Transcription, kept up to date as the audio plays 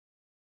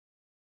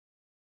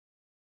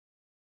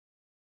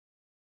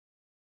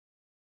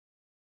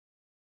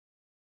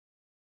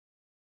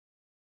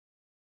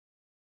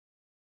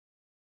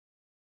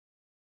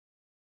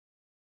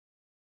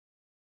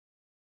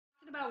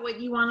about what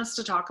you want us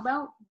to talk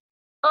about?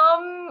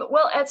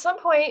 Well, at some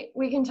point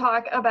we can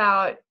talk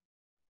about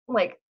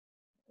like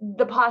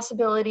the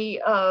possibility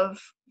of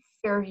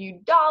Fairview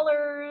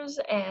dollars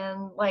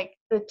and like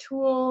the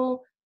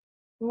tool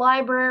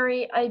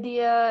library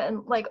idea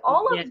and like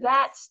all Yeah. of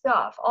that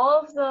stuff, all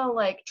of the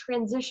like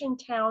transition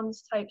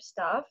towns type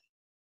stuff.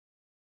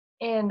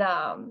 And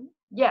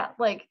yeah,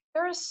 like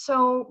there is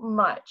so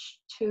much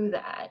to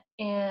that.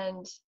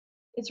 And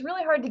it's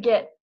really hard to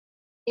get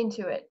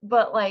into it,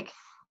 but like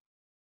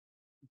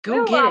there Go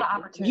are a get lot it. of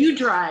You opportunities.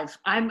 drive.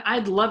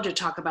 I'd love to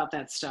talk about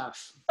that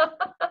stuff.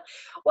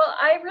 Well,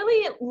 I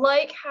really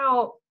like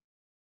how,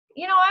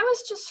 I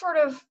was just sort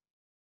of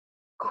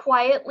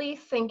quietly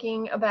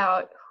thinking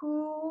about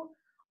who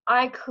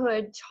I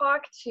could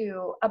talk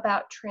to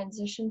about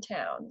transition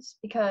towns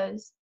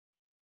because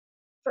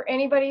for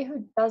anybody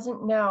who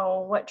doesn't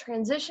know what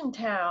transition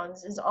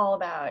towns is all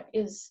about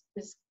is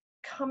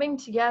coming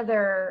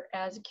together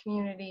as a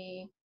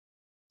community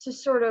to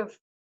sort of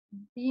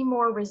be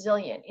more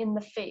resilient in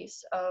the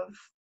face of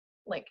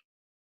like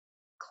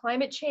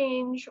climate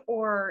change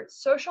or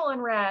social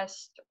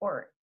unrest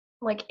or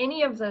like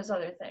any of those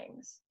other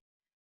things.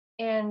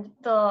 And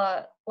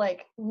the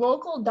like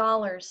local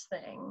dollars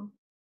thing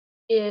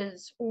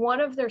is one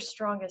of their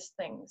strongest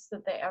things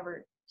that they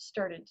ever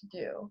started to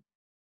do.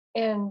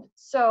 And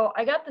so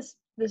I got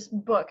this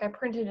book, I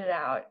printed it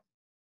out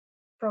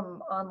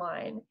from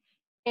online,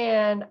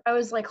 and I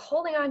was like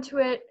holding on to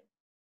it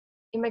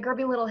in my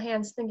grubby little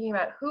hands thinking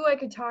about who I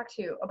could talk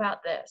to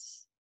about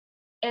this.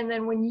 And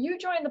then when you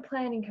joined the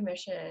planning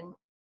commission,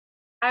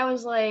 I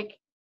was like,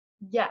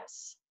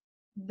 yes,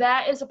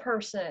 that is a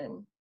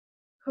person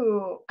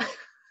who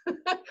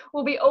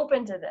will be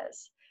open to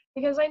this.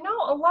 Because I know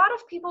a lot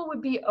of people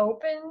would be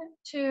open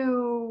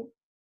to,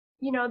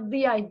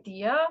 the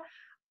idea,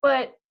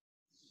 but,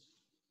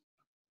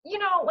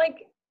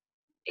 like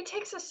it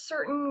takes a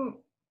certain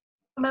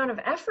amount of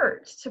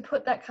effort to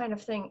put that kind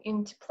of thing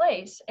into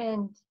place.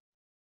 And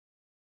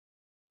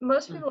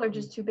most people are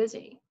just too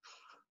busy.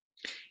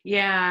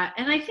 Yeah.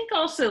 And I think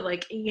also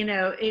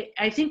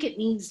I think it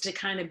needs to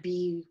kind of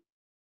be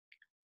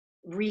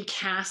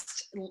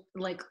recast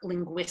like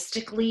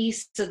linguistically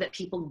so that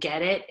people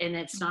get it, and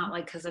it's not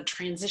like, because a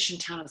transition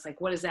town is like,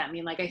 what does that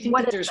mean? Like, I think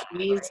What that is there's that,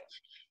 ways right?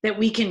 that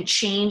we can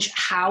change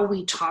how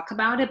we talk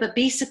about it, but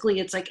basically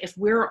it's like if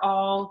we're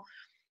all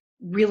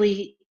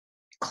really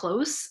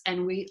close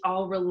and we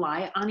all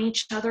rely on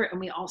each other and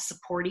we all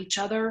support each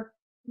other,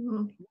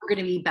 Mm-hmm. we're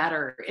going to be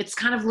better. It's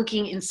kind of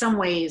looking in some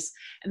ways,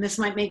 and this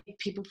might make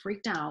people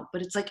freaked out,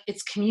 but it's like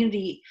it's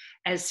community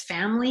as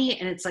family,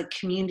 and it's like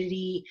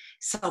community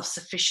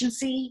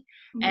self-sufficiency.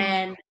 Mm-hmm.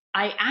 And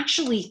I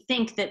actually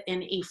think that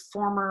in a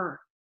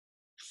former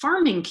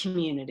farming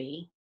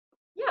community,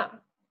 Yeah.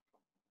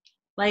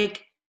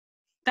 like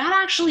that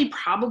actually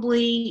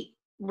probably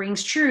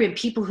rings true in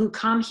people who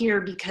come here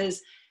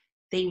because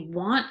they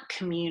want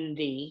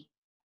community,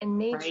 And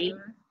right?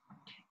 nature.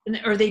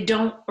 Or they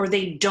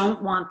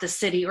don't want the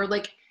city, or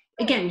like,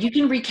 Right. again, you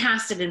can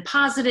recast it in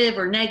positive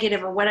or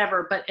negative or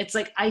whatever, but it's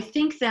like I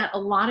think that a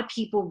lot of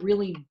people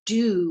really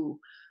do.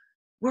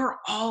 We're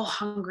all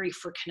hungry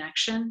for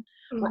connection.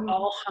 We're Mm-hmm.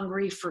 all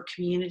hungry for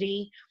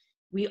community.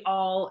 We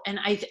all, and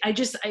I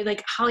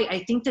like, Holly,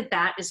 I think that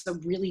that is a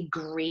really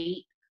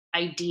great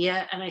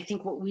idea, and I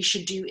think what we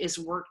should do is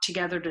work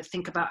together to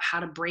think about how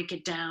to break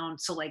it down,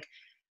 so like,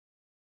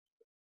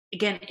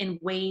 again, in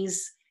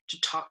ways to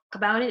talk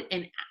about it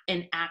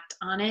and act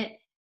on it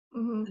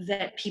Mm-hmm.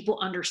 that people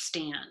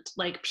understand.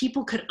 Like,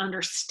 people could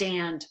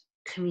understand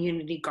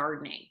community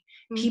gardening.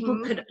 People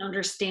Mm-hmm. could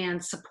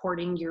understand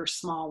supporting your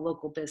small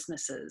local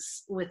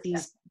businesses with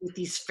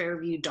these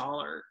Fairview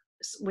dollars,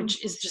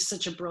 which is just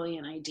such a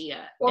brilliant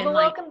idea. Well, the And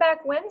like, Welcome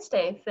Back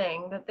Wednesday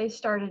thing that they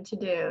started to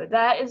do,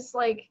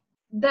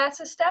 that's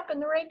a step in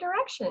the right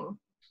direction.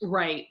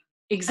 right, I love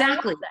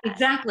exactly, that.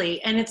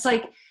 exactly. And it's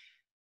like,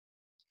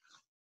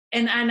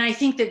 and I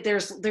think that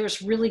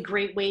there's really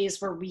great ways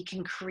where we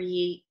can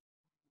create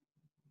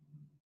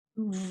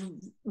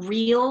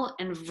real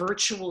and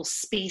virtual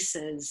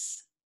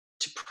spaces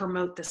to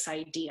promote this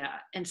idea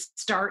and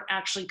start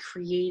actually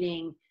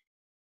creating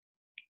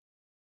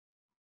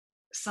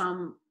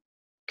some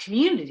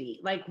community.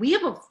 Like, we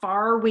have a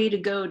far way to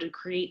go to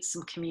create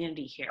some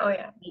community here. Oh,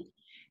 yeah.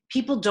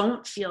 People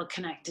don't feel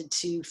connected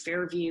to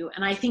Fairview,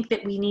 and I think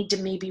that we need to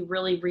maybe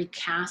really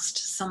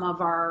recast some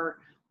of our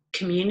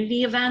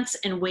community events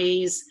in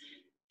ways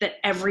that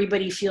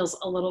everybody feels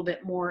a little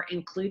bit more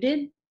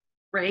included,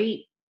 right?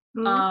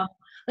 Mm-hmm.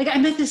 Like, I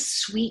met this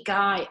sweet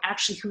guy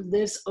actually who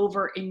lives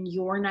over in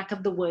your neck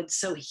of the woods.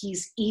 So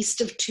he's east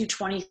of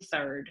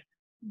 223rd.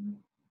 Mm-hmm.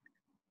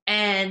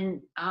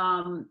 And,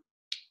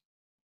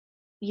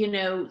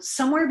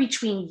 somewhere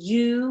between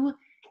you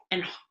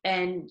and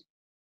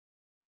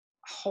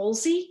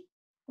Halsey.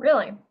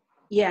 Really?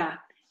 Yeah.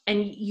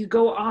 And you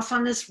go off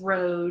on this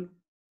road.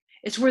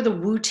 It's where the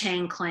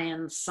Wu-Tang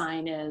Clan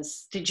sign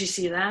is. Did you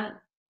see that?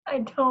 I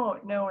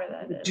don't know where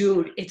that is.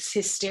 Dude, it's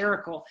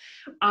hysterical.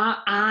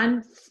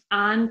 On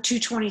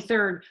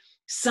 223rd,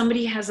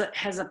 somebody has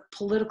a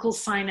political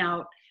sign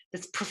out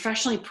that's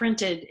professionally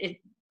printed.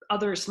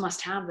 Others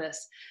must have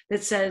this,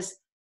 that says,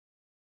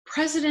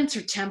 presidents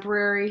are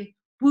temporary,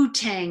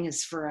 Wu-Tang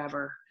is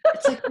forever.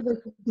 It's like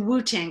the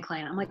Wu-Tang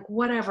Clan. I'm like,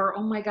 whatever.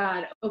 Oh my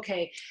God.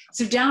 Okay.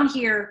 So down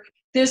here,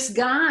 this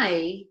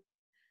guy,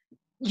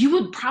 you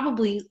would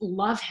probably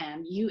love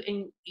him. You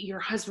and your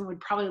husband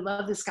would probably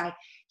love this guy.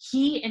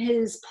 He and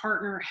his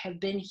partner have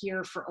been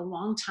here for a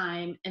long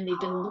time, and they've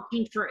been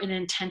looking for an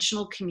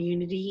intentional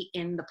community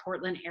in the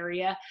Portland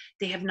area.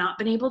 They have not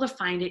been able to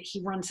find it.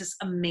 He runs this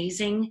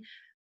amazing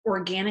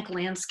organic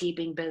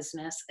landscaping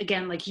business.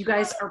 Again, like, you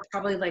guys are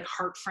probably like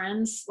heart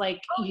friends.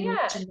 Like, Oh, you need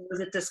yeah. to know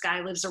that this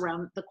guy lives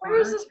around the corner.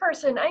 Where is this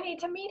person? I need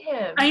to meet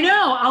him. I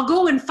know.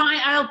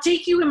 I'll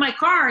take you in my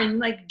car and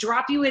like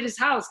drop you at his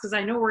house, because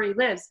I know where he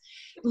lives.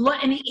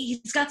 And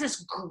he's got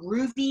this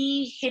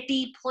groovy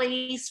hippie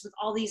place with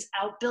all these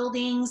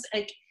outbuildings.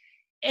 Like,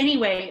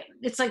 anyway,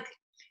 it's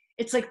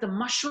like the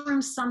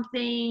mushroom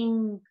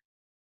something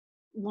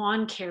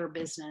lawn care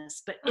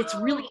business, but it's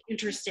really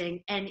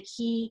interesting. And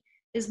he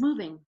is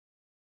moving.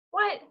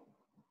 What?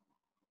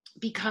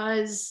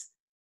 Because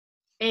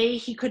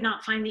he could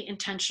not find the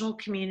intentional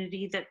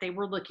community that they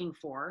were looking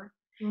for.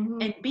 Mm-hmm.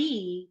 And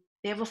B,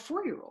 they have a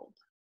 4-year-old.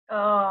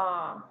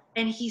 Oh.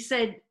 And he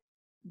said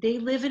they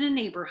live in a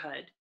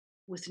neighborhood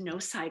with no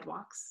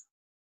sidewalks.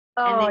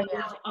 Oh, and they yeah.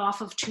 live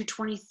off of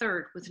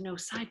 223rd with no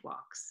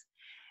sidewalks.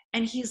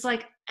 And he's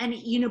like,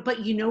 but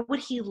you know what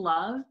he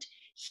loved?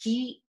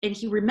 He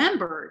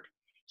remembered,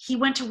 he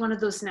went to one of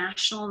those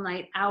national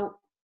night out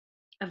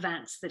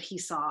events that he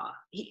saw.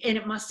 And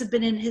it must have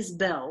been in his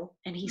bill,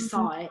 and he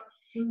saw it.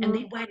 Mm-hmm. And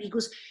they went, he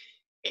goes,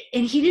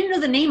 and he didn't know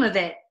the name of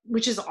it,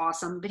 which is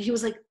awesome. But he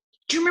was like,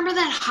 do you remember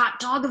that hot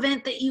dog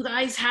event that you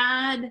guys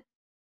had?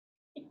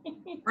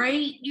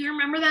 Right? Do you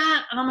remember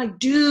that? And I'm like,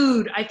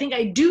 dude, I think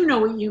I do know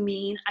what you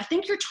mean. I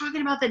think you're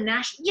talking about the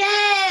national.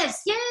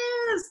 Yes,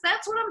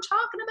 that's what I'm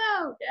talking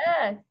about.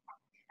 Yeah.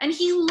 And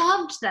he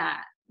loved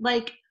that.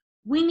 Like,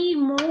 we need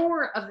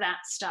more of that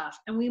stuff.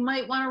 And we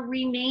might want to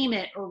rename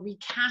it or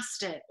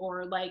recast it,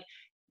 or like,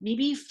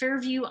 maybe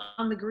Fairview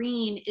on the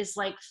Green is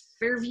like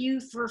Fairview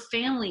for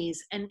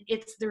families, and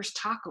there's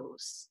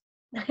tacos.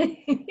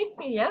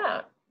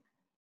 Yeah.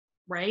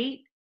 Right?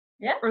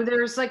 Yeah. Or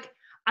there's like,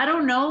 I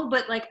don't know,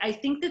 but like, I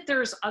think that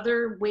there's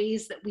other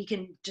ways that we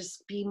can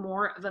just be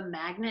more of a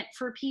magnet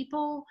for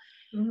people,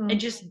 and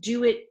just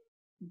do it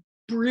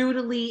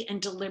brutally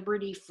and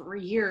deliberately for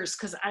years.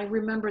 Cause I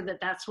remember that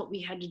that's what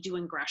we had to do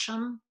in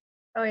Gresham.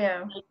 Oh,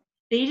 yeah. Like,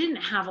 they didn't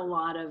have a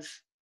lot of,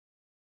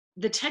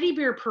 the Teddy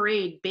Bear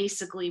Parade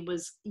basically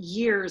was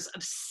years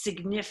of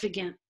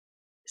significant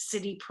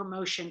city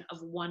promotion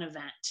of one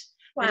event.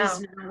 Wow. That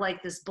is now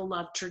like this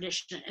beloved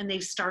tradition. And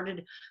they've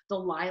started the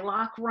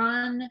Lilac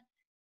Run.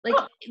 Like,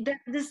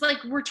 this,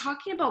 like, we're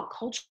talking about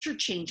culture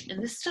change,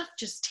 and this stuff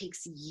just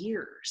takes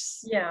years.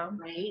 Yeah.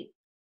 Right?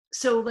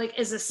 So like,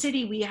 as a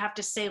city, we have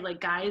to say,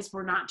 like, guys,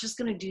 we're not just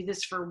going to do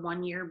this for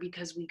 1 year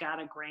because we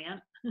got a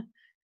grant.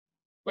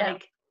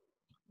 Like,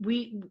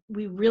 we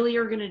really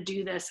are going to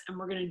do this, and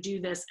we're going to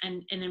do this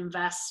and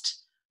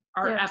invest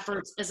our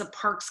efforts as a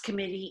parks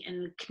committee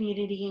and a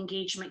community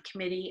engagement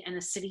committee and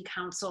a city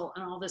council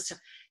and all this stuff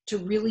to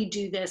really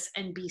do this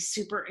and be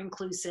super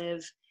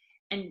inclusive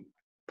and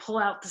pull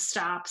out the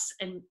stops.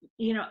 And,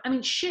 I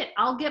mean, shit,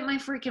 I'll get my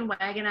freaking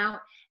wagon out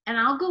and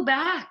I'll go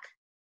back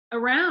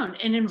around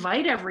and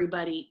invite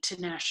everybody to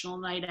National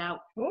Night Out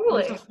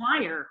with a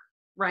flyer,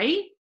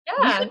 right?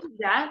 Yeah. We could do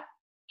that.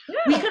 Yeah.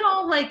 We could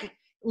all like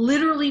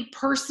literally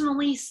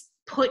personally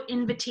put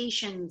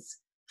invitations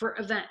for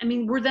event. I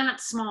mean, we're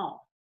that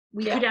small.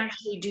 We could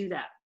actually do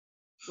that,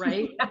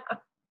 right?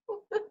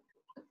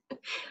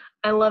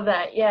 I love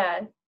that. Yeah.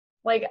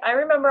 Like, I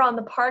remember on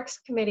the Parks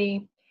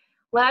Committee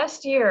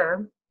last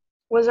year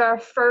was our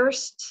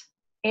first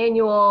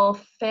annual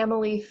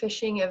family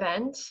fishing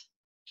event.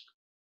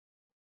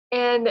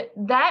 And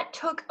that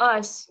took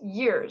us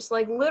years.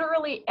 Like,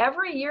 literally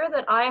every year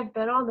that I have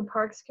been on the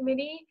Parks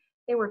Committee,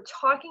 they were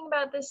talking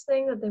about this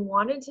thing that they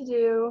wanted to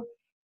do.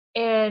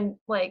 And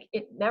like,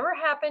 it never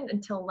happened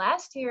until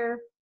last year.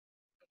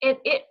 And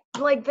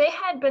like, they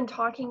had been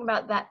talking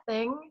about that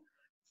thing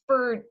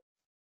for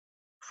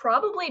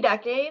probably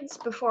decades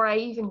before I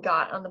even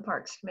got on the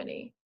Parks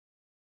Committee.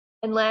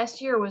 And last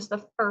year was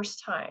the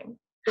first time.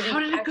 How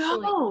did it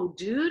go,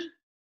 dude?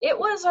 It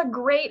was a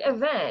great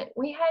event.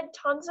 We had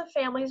tons of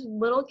families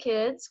with little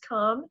kids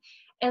come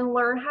and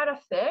learn how to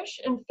fish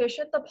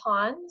at the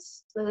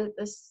ponds, the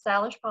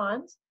Salish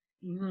ponds.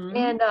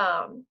 And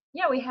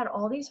we had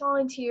all these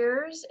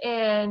volunteers,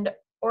 and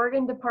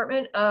Oregon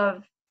Department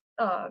of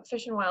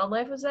Fish and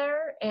Wildlife was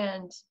there,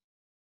 and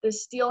the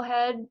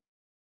Steelhead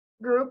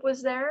group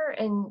was there,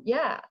 and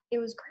it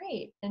was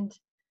great. And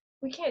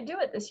we can't do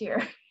it this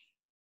year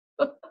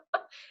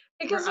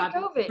because of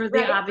COVID, for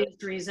the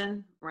obvious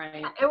reason,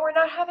 right? And we're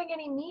not having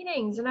any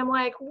meetings. And I'm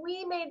like,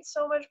 we made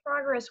so much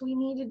progress. We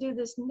need to do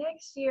this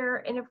next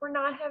year. And if we're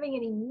not having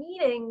any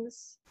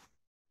meetings,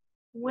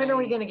 when are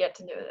we going to get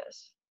to do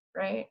this?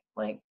 Right?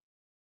 Like,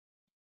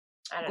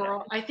 I don't know.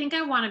 Girl, I think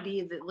I want to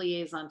be the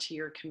liaison to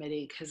your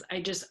committee because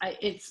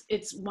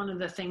it's one of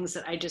the things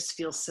that I just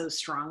feel so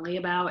strongly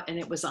about, and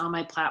it was on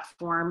my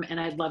platform, and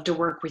I'd love to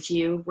work with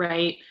you,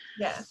 right?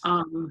 Yeah.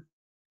 Um,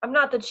 I'm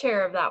not the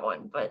chair of that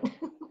one, but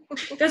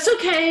that's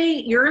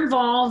okay. You're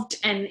involved,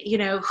 and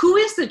who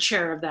is the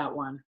chair of that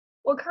one?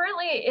 well,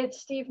 currently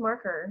it's Steve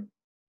Marker.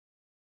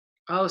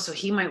 Oh, so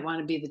he might want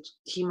to be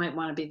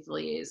the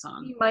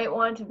liaison. He might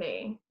want to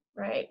be,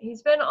 right?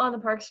 He's been on the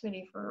Parks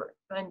Committee for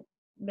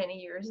many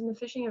years, and the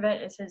fishing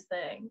event is his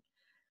thing.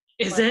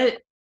 Is Like,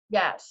 it?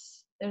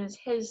 yes, it is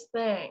his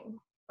thing.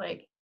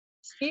 Like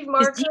Steve Is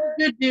Marker. he a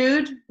good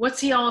dude? What's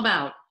he all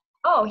about?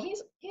 Oh,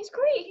 he's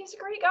great. He's a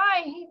great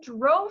guy. He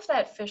drove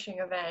that fishing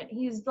event.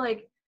 He's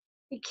like,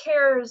 he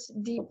cares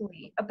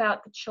deeply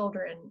about the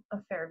children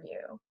of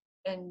Fairview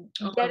and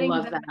Oh, I getting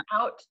love them that.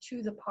 out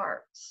to the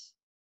parks.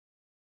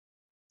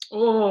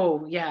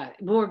 Oh, yeah.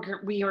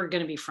 We are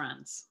going to be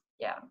friends.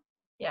 Yeah,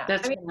 yeah.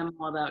 That's I mean, what I'm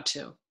all about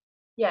too.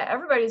 yeah.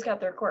 Everybody's got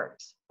their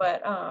quirks,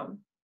 but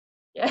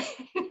yeah.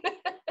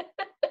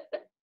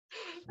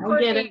 I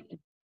get it.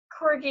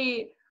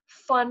 quirky,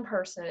 fun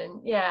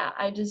person. Yeah,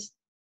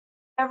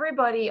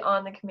 everybody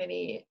on the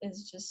committee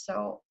is just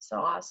so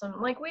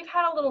awesome. Like we've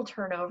had a little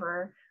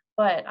turnover,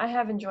 but I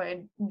have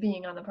enjoyed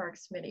being on the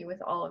Parks Committee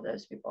with all of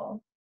those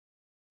people.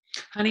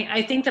 Honey,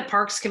 I think the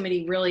Parks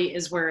Committee really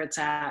is where it's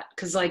at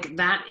because, like,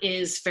 that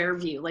is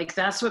Fairview. Like,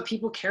 that's what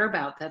people care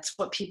about. That's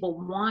what people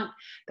want.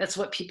 That's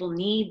what people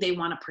need. They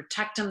want to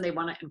protect them. They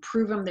want to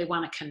improve them. They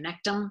want to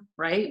connect them,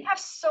 right? We have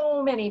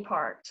so many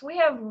parks. We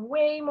have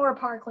way more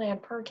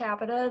parkland per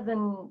capita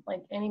than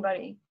like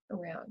anybody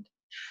around.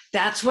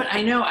 That's what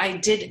I know. I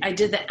did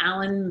the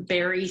Allen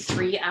Berry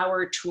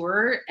 3-hour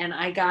tour, and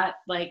I got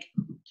like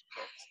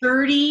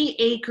 30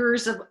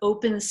 acres of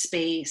open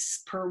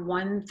space per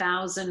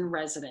 1,000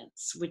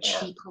 residents, which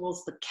he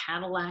calls the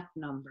Cadillac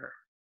number.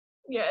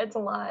 Yeah, it's a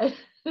lot.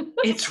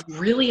 It's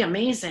really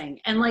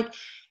amazing. And like,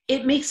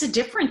 it makes a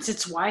difference.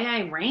 It's why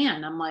I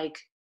ran. I'm like,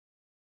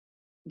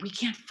 we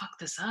can't fuck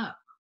this up.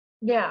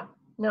 Yeah,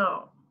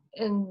 no.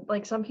 And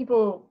like some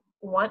people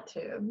want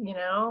to,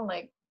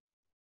 like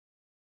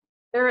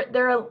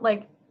there are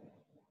like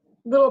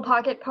little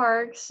pocket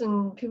parks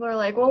and people are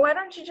like, well, why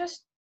don't you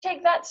just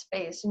take that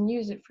space and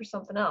use it for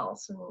something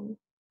else? And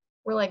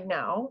we're like,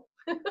 no.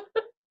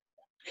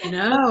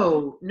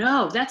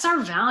 No, that's our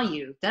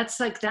value. That's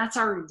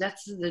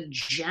the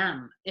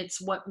gem.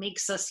 It's what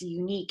makes us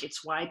unique.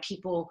 It's why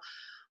people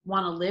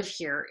want to live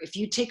here. If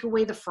you take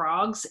away the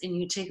frogs and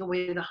you take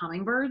away the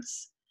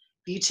hummingbirds,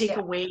 if you take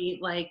away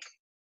like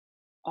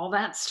all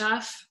that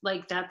stuff,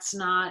 like that's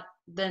not,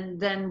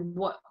 then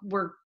what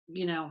we're,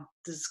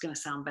 this is going to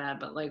sound bad,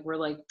 but like, we're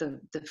like the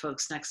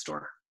folks next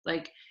door,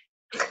 like,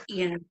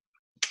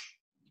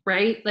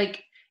 right?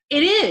 Like,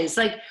 it is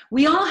like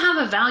we all have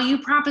a value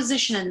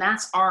proposition and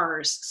that's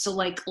ours. So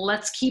like,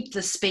 let's keep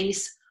the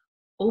space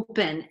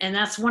open. And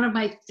that's one of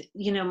my,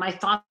 my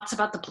thoughts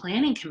about the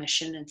Planning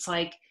Commission. It's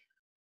like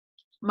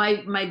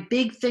my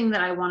big thing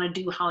that I want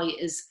to do, Holly,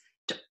 is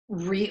to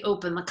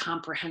reopen the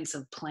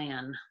comprehensive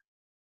plan.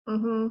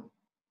 Mm-hmm.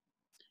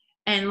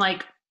 And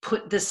like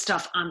put this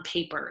stuff on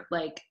paper,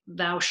 like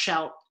thou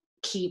shalt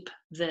keep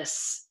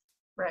this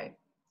right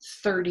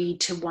 30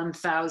 to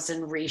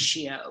 1,000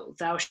 ratio,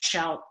 thou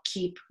shalt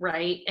keep,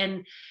 right?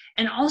 And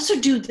also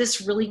do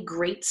this really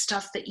great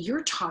stuff that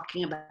you're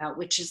talking about,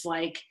 which is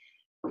like,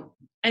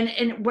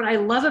 and what I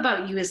love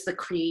about you is the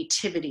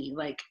creativity.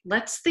 Like,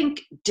 let's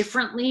think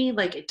differently.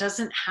 Like, it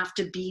doesn't have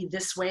to be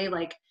this way.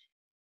 Like,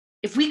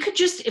 if we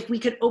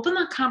could open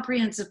the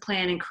comprehensive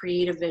plan and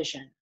create a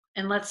vision,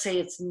 and let's say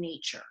it's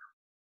nature.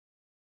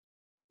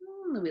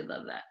 We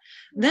love that.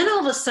 Then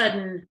all of a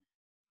sudden,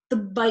 the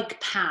bike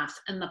path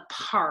and the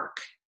park,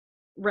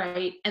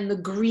 right? And the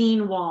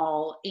green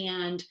wall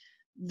and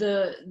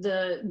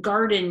the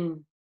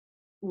garden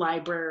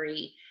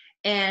library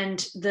and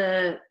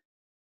the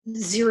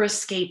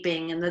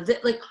xeriscaping and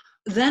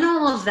then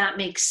all of that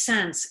makes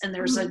sense. And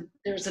there's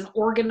an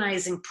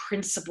organizing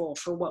principle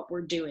for what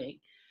we're doing,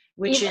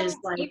 which is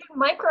like even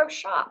micro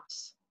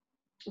shops.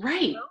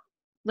 Right.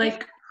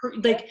 Like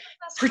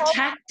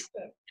protect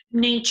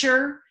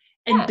nature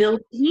and build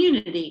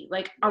community.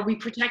 Like, are we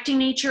protecting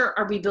nature?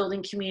 Are we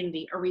building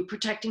community? Are we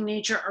protecting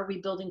nature? Are we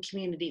building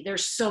community?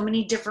 There's so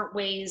many different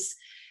ways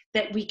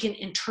that we can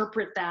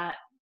interpret that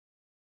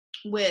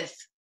with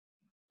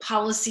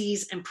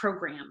policies and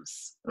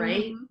programs,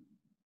 right? Mm-hmm.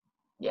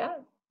 Yeah.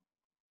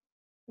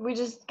 We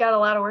just got a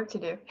lot of work to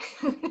do.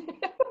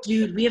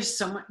 Dude, we have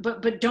so much,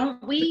 but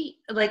don't we,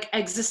 like,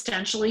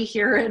 existentially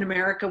here in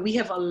America, we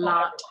have a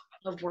lot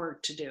of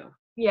work to do.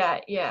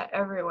 Yeah,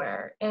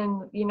 everywhere.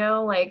 And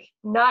like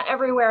not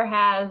everywhere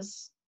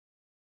has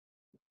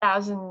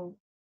 1,000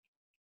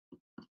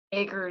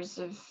 acres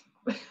of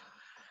 30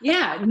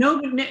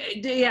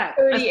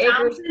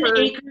 acres 1,000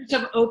 acres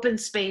of open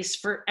space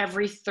for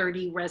every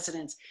 30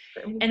 residents.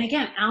 And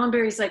again, Alan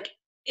Berry's like,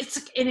 it's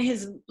in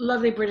his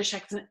lovely British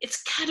accent,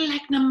 it's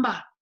Cadillac number.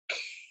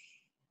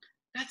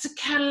 That's a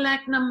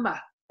Cadillac number.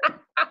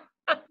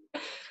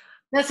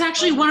 That's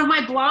actually one of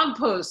my blog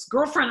posts.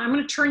 Girlfriend, I'm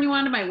going to turn you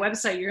onto my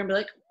website. You're going to be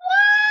like,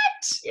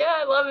 what? Yeah,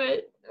 I love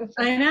it.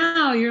 I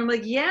know. You're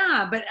like,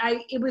 yeah, but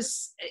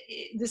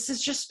this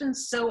has just been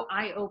so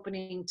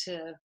eye-opening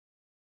to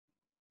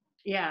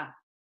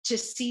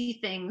see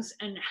things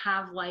and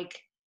have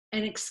like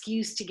an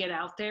excuse to get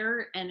out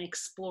there and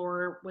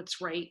explore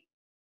what's right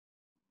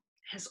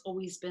has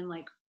always been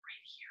like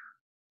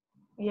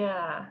right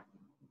Yeah.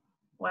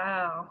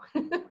 Wow.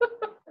 here.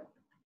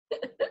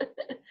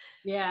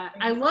 Yeah.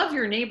 I love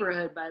your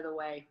neighborhood, by the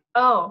way.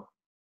 Oh,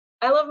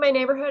 I love my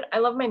neighborhood. I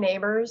love my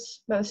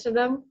neighbors, most of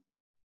them.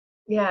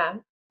 Yeah.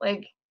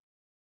 Like,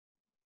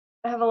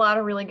 I have a lot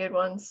of really good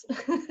ones.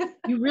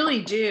 You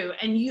really do.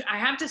 And I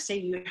have to say,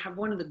 you have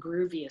one of the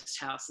grooviest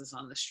houses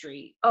on the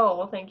street. Oh,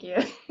 well, thank you.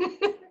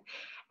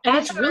 And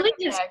As it's an really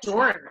architect.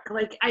 historic.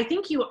 Like, I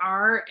think you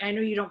are, I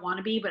know you don't want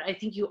to be, but I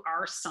think you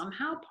are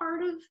somehow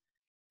part of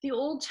the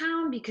old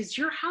town because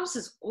your house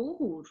is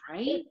old,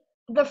 right?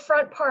 The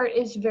front part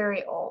is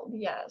very old,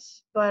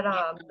 yes. But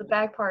Yeah. the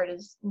back part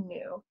is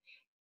newish.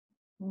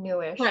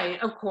 Right.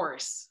 Of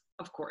course.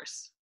 Of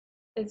course.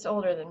 It's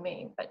older than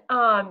me. But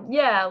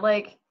yeah,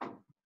 like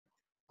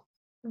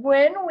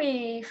when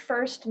we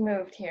first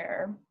moved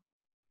here,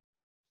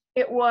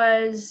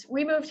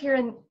 we moved here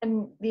in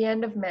the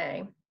end of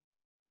May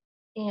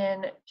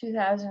in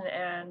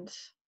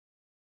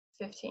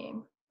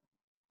 2015.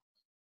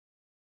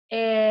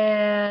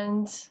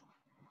 And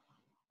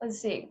let's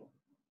see,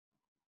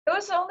 it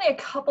was only a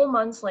couple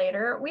months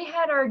later, we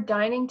had our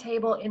dining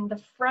table in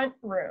the front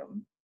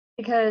room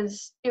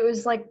because it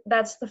was like,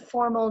 that's the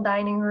formal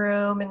dining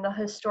room in the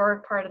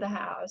historic part of the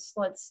house.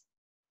 Let's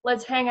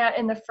hang out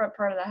in the front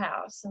part of the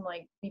house and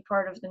like be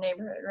part of the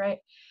neighborhood, right?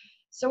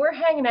 So we're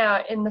hanging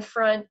out in the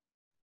front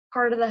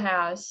part of the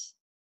house,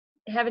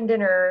 having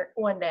dinner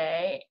one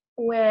day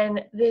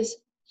when this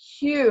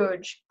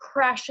huge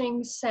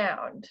crashing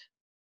sound,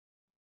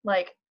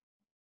 like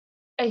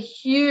a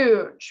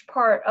huge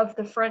part of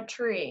the front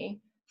tree,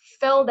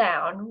 fell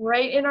down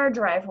right in our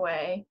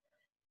driveway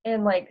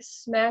and like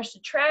smashed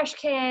a trash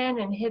can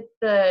and hit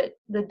the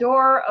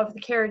door of the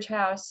carriage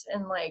house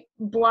and like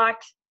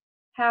blocked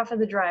half of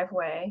the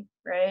driveway,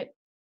 right?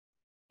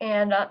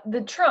 And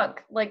the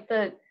trunk, like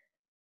the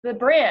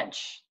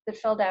branch that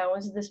fell down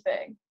was this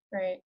big,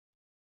 right?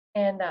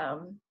 And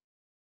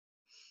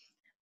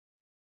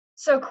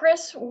so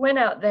Chris went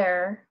out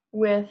there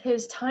with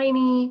his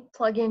tiny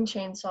plug-in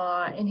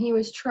chainsaw and he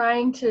was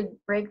trying to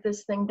break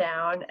this thing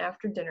down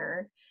after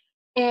dinner.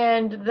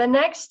 And the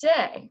next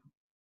day,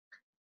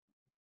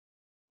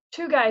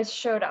 two guys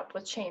showed up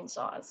with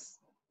chainsaws.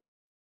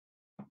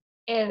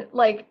 And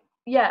like,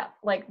 yeah,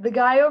 like the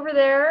guy over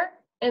there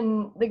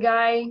and the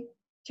guy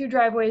 2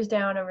 driveways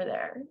down over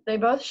there. They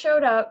both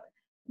showed up.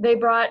 They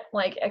brought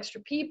like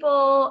extra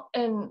people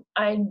and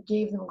I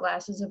gave them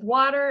glasses of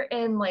water,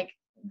 and like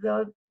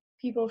the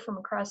people from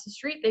across the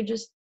street, they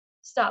just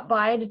stopped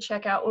by to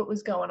check out what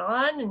was going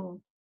on and,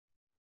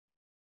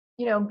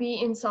 you know,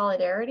 be in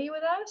solidarity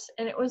with us.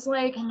 And it was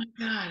like, Oh my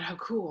God, how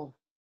cool.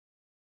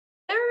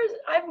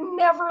 I've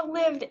never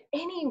lived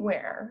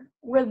anywhere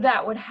where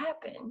that would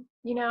happen,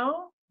 you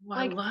know? Well,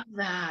 Like I love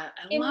that.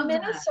 I in love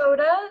that.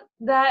 Minnesota,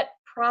 that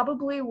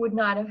probably would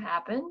not have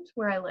happened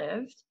where I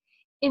lived.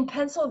 In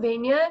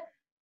Pennsylvania,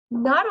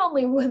 not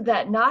only would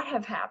that not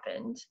have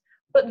happened,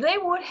 but they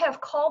would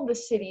have called the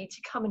city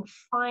to come and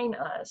fine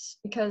us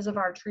because of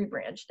our tree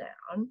branch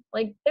down.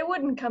 Like, they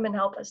wouldn't come and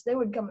help us, they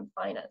would come and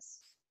fine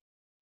us.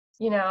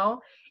 You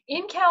know,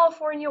 in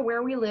California,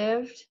 where we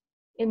lived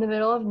in the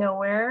middle of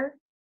nowhere,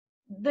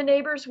 the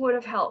neighbors would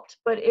have helped,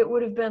 but it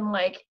would have been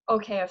like,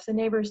 okay, if the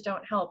neighbors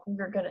don't help,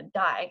 we're gonna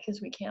die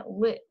because we can't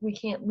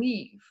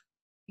leave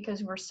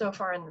because we're so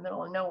far in the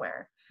middle of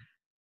nowhere.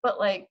 But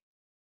like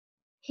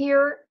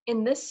here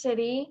in this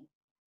city,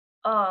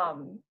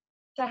 to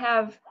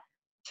have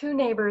 2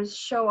 neighbors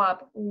show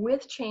up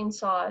with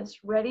chainsaws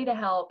ready to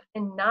help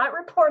and not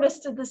report us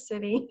to the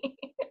city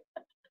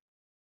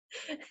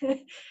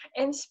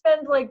and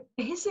spend like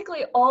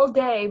basically all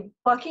day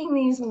bucking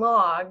these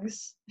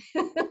logs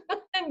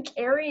and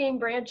carrying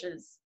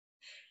branches.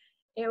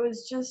 It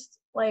was just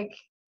like,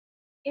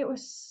 it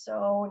was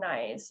so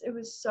nice. It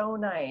was so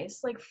nice.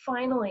 Like,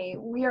 finally,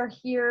 we are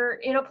here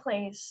in a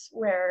place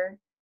where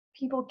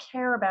people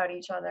care about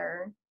each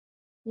other,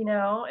 you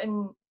know,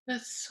 and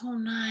That's so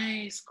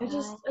nice,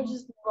 girl. I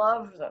just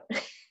love them.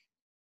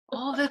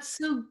 Oh, that's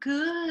so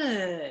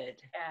good.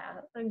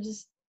 Yeah, I'm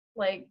just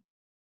like,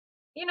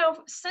 you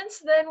know, since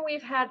then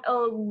we've had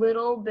a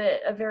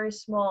very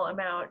small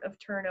amount of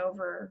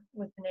turnover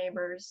with the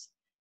neighbors,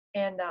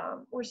 and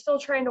we're still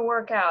trying to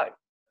work out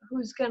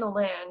who's gonna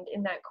land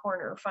in that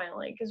corner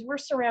finally, because we're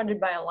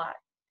surrounded by a lot.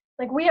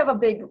 Like, we have a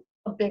big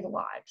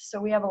lot, so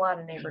we have a lot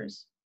of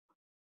neighbors,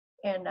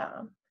 and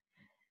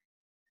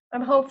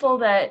I'm hopeful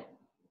that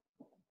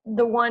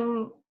the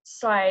one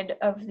side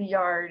of the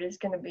yard is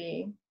gonna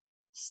be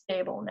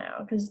stable now,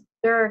 because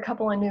there are a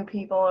couple of new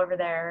people over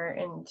there,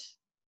 and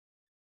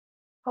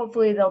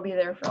hopefully they'll be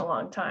there for a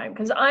long time,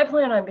 because I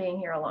plan on being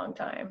here a long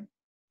time.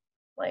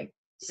 Like,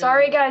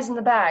 Sorry, guys in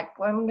the back.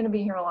 I'm going to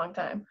be here a long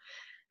time.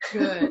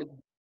 Good.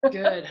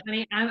 Good.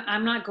 Honey,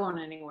 I'm not going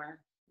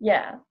anywhere.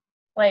 Yeah.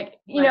 Like,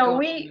 I'm not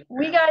going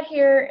we got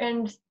here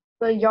and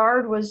the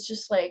yard was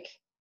just like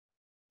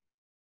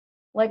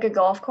a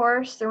golf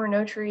course. There were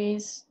no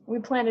trees. We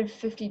planted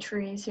 50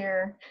 trees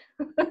here.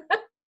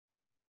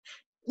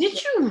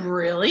 Did you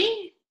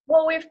really?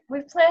 Well,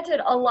 we've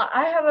planted a lot.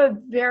 I have a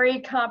very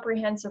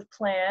comprehensive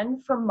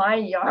plan for my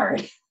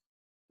yard.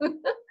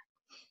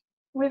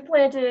 We've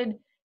planted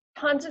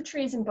tons of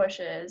trees and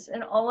bushes,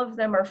 and all of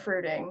them are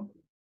fruiting.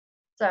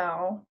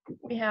 So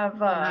we have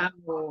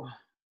Wow.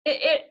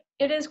 it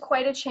is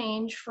quite a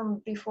change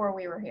from before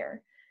we were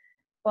here.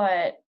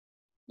 But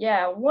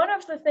yeah, one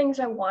of the things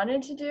I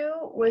wanted to do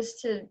was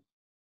to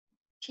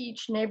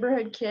teach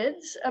neighborhood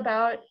kids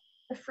about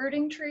the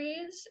fruiting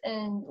trees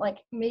and like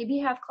maybe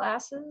have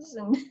classes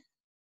and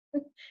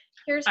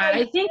here's how I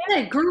you think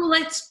that, girl,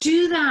 let's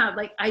do that.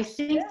 Like, I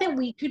think Yeah. that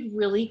we could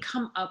really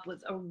come up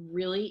with a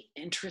really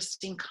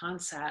interesting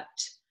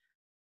concept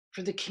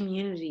for the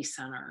community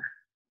center.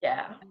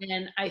 Yeah.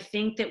 And I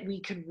think that we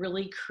could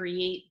really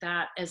create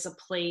that as a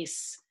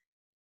place,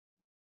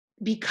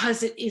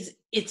 because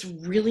it's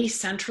really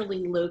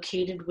centrally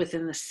located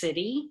within the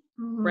city,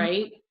 Mm-hmm.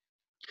 right?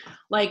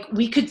 Like,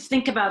 we could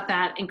think about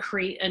that and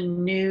create a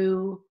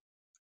new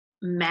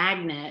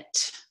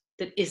magnet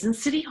that isn't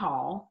City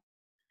Hall,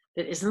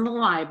 that isn't the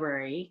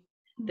library,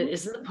 that Mm-hmm.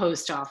 isn't the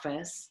post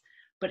office,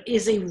 but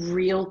is a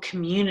real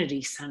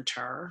community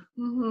center,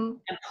 Mm-hmm.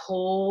 and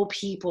pull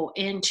people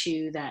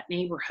into that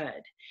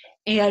neighborhood.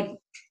 And,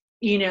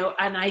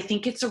 and I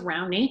think it's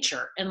around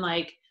nature and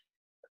like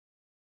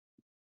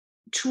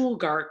tool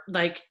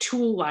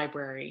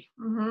library,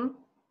 Mm-hmm.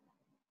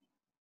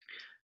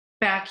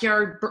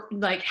 backyard,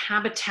 like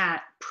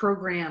habitat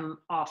program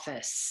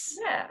office,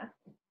 Yeah.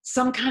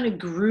 some kind of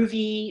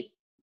groovy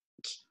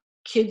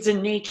kids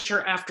in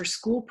nature after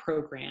school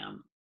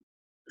program,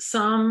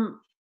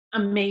 some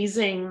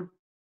amazing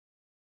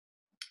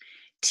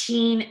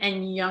teen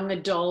and young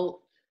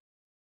adult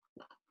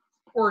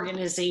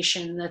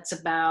organization that's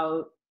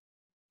about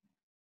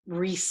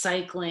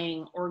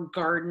recycling or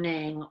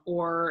gardening,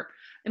 or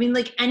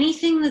like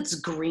anything that's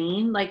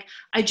green. Like,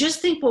 I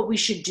just think what we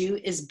should do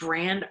is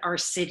brand our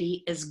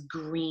city as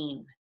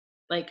green.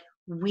 Like,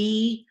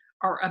 we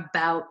are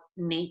about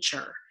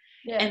nature.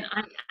 Yeah. And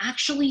I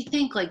actually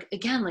think, like,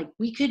 again, like,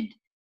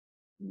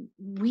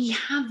 we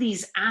have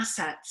these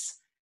assets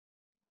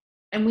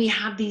and we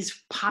have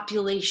these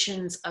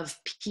populations of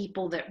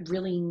people that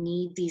really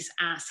need these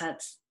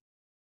assets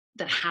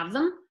that have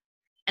them.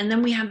 And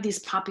then we have these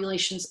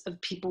populations of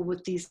people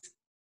with these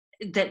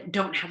that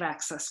don't have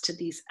access to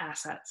these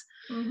assets.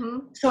 Mm-hmm.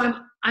 So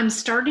I'm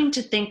starting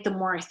to think, the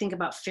more I think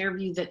about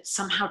Fairview, that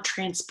somehow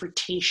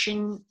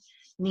transportation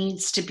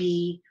needs to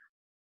be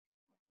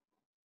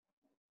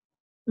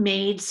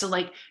made. So,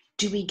 like,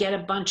 do we get a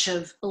bunch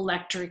of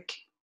electric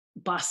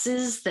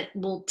buses that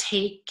will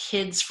take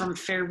kids from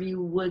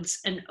Fairview Woods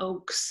and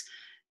Oaks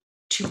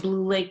to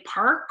Blue Lake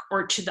Park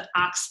or to the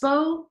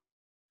Oxbow?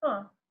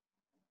 Huh.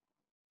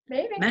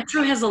 Maybe.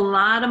 Metro has a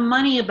lot of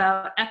money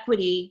about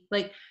equity.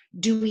 Like,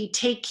 do we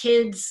take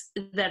kids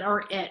that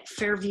are at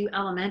Fairview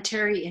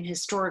Elementary in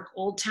historic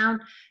Old Town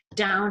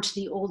down to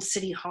the old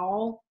City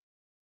Hall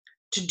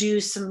to do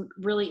some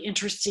really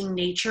interesting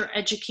nature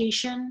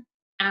education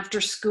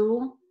after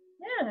school?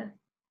 Yeah.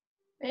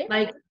 Maybe.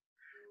 Like,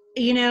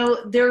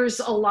 there's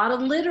a lot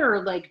of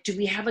litter. Like, do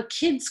we have a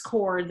kids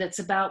core that's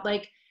about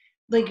like,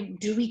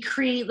 do we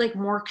create like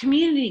more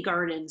community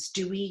gardens?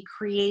 Do we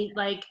create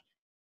like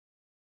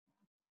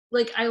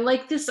I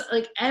like this,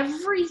 like,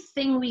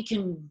 everything we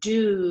can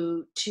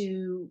do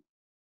to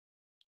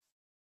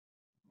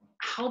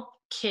help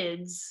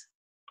kids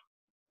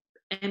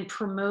and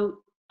promote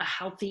a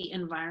healthy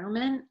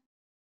environment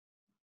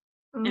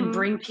and Mm-hmm.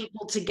 bring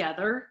people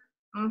together.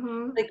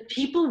 Mm-hmm. Like,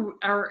 people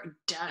are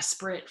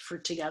desperate for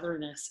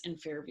togetherness in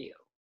Fairview.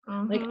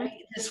 Like, Mm-hmm.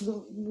 this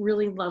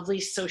really lovely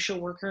social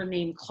worker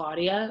named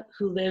Claudia,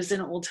 who lives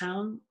in Old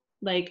Town,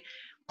 like,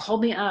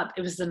 called me up.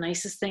 It was the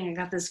nicest thing. I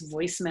got this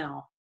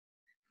voicemail.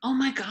 Oh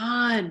my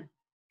God.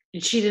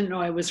 And she didn't know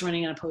I was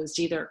running unopposed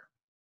either.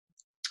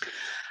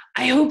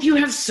 I hope you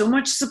have so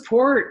much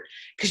support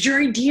because your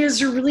ideas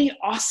are really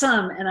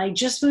awesome. And I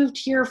just moved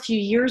here a few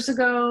years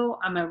ago.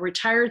 I'm a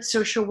retired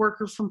social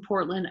worker from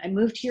Portland. I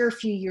moved here a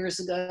few years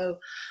ago.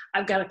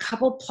 I've got a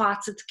couple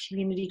plots at the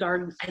community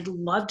garden. I'd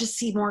love to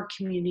see more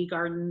community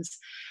gardens.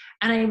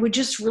 And I would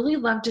just really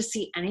love to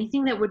see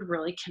anything that would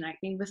really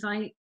connect me with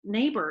my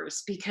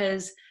neighbors,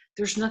 because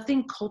there's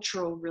nothing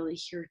cultural really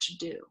here to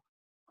do.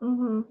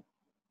 Mm-hmm.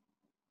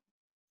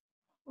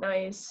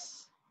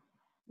 Nice.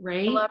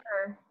 Right? I love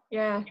her.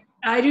 Yeah.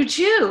 I do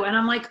too. And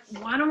I'm like,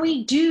 why don't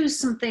we do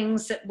some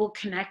things that will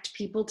connect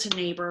people to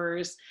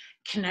neighbors,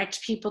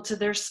 connect people to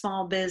their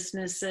small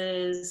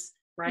businesses,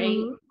 right?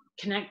 Mm-hmm.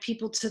 Connect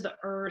people to the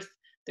earth,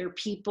 their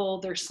people,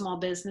 their small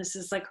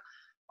businesses, like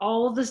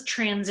all of this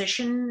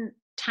transition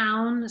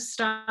town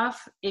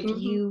stuff. If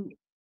Mm-hmm.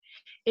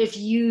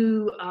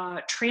 you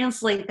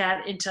translate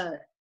that into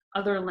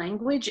other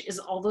language is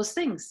all those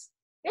things,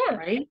 Yeah.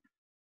 right?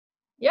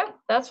 Yep.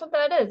 That's what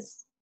that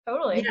is.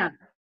 Totally. Yeah.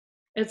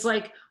 It's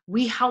like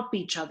we help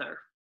each other.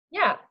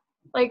 Yeah.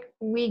 Like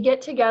we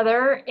get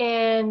together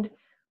and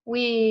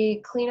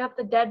we clean up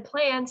the dead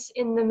plants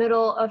in the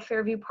middle of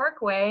Fairview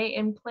Parkway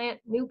and plant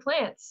new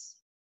plants.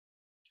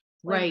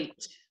 Like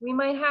Right. we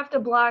might have to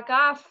block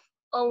off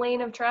a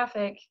lane of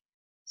traffic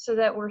so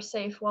that we're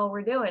safe while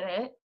we're doing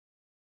it.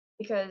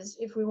 Because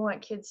if we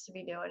want kids to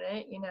be doing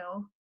it,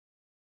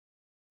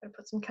 gotta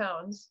put some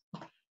cones.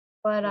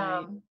 But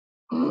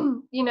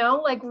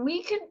Right. like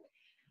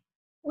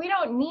we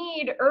don't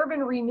need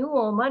urban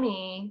renewal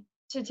money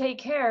to take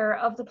care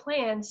of the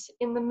plants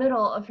in the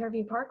middle of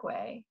Fairview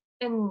Parkway.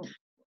 And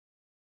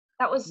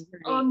that was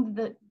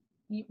Right.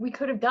 we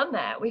could have done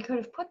that. We could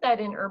have put that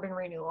in urban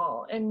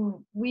renewal,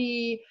 and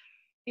we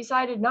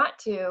decided not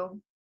to.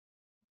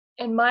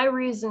 And my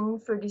reason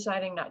for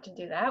deciding not to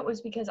do that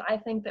was because I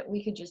think that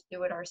we could just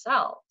do it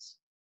ourselves.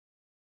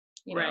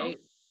 Right.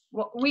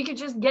 Well, we could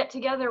just get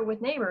together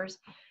with neighbors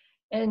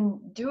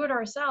and do it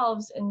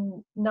ourselves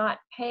and not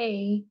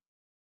pay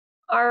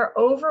our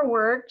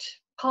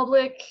overworked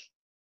public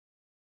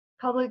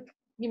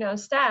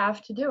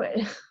staff to do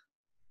it.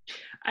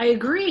 I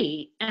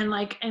agree. And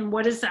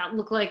what does that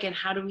look like? And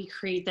how do we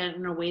create that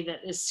in a way that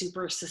is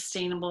super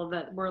sustainable,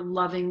 that we're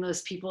loving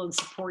those people and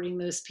supporting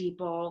those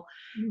people,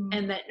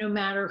 and that no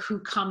matter who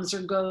comes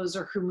or goes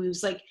or who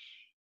moves, like,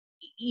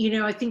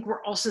 I think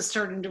we're also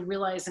starting to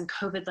realize in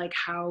COVID, like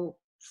how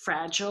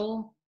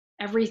fragile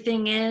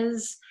everything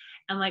is.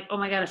 And like, oh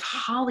my God, if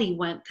Holly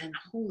went, then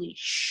holy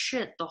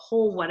shit, the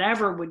whole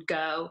whatever would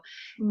go.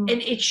 And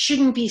it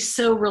shouldn't be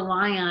so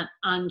reliant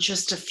on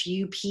just a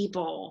few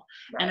people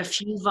and a Right.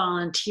 few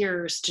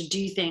volunteers to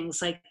do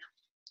things. Like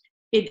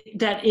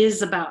that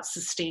is about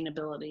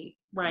sustainability,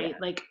 right? Yeah.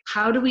 Like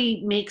how do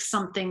we make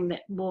something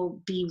that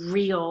will be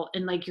real,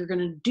 and like you're going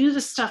to do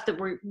the stuff that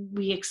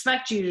we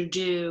expect you to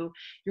do,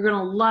 you're going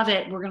to love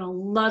it, we're going to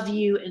love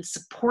you and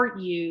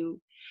support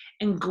you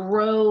and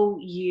grow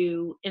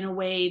you in a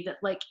way that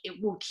like it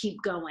will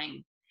keep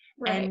going.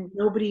 Right. And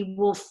nobody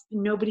will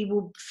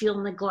feel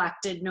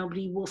neglected,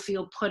 nobody will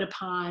feel put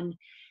upon,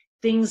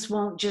 things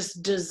won't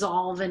just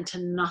dissolve into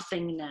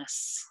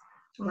nothingness,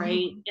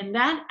 right? And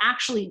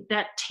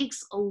that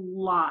takes a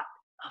lot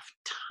of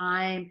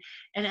time,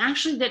 and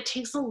actually that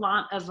takes a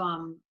lot of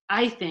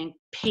I think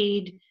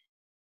paid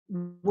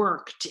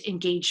work to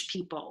engage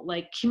people.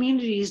 Like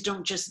communities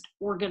don't just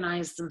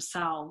organize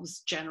themselves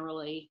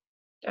generally,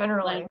 like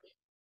Generally.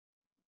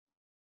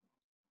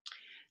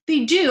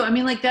 they do. I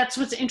mean, like that's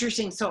what's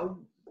interesting. So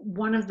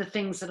one of the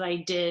things that I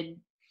did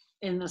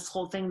in this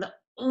whole thing, the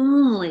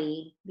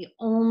only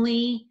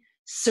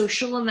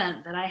social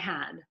event that I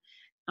had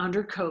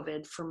under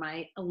COVID for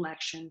my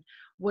election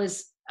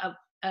was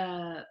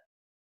a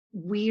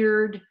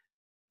weird,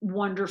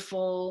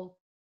 wonderful,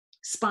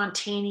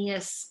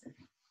 spontaneous,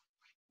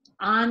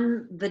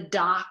 on the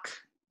dock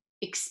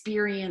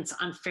experience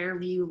on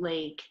Fairview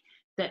Lake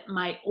that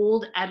my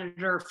old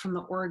editor from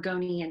the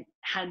Oregonian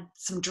had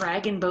some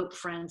dragon boat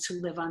friends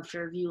who live on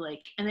Fairview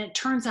Lake. And it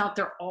turns out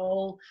they're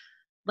all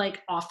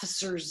like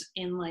officers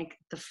in like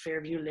the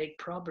Fairview Lake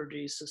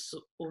Properties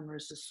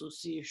Owners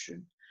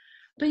Association.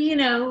 But they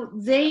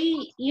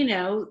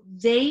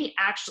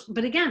actually,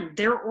 but again,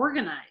 they're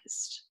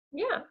organized.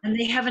 Yeah. And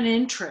they have an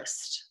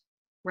interest,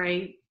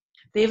 right?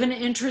 They have an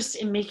interest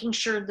in making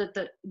sure that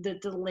the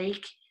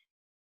lake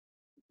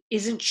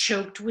isn't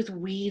choked with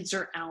weeds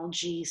or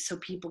algae so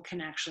people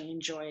can actually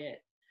enjoy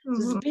it. So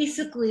it's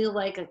basically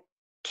like a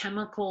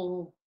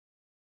chemical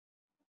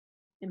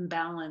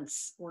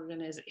imbalance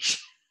organization.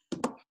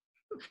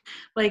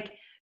 Like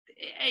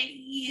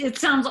it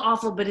sounds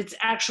awful, but it's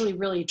actually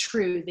really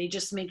true. They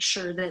just make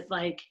sure that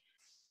like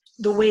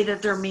the way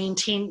that they're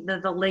maintained,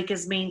 that the lake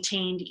is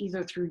maintained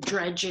either through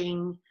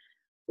dredging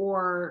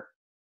or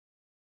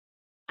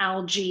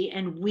algae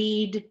and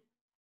weed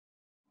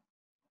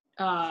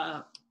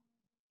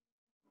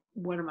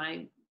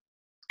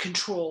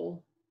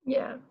control,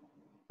 Yeah.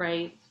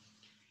 right?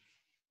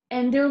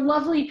 And they're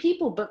lovely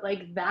people, but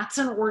like that's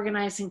an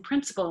organizing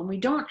principle, and we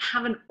don't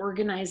have an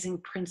organizing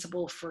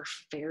principle for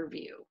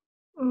Fairview.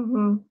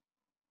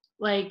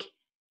 Like,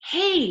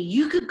 hey,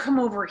 you could come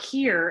over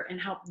here and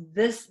help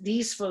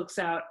these folks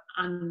out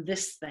on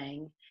this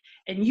thing,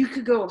 and you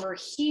could go over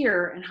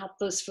here and help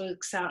those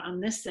folks out on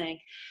this thing.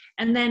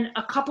 And then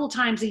a couple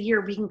times a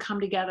year we can come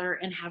together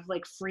and have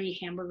like free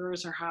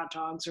hamburgers or hot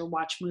dogs or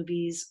watch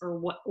movies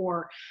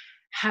or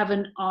have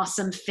an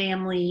awesome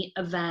family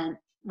event,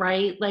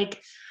 right?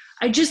 Like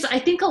I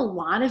think a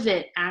lot of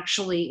it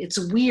actually, it's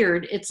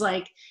weird. It's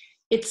like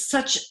it's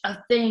such a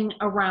thing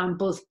around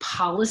both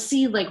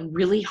policy, like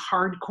really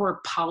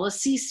hardcore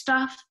policy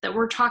stuff that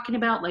we're talking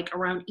about, like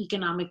around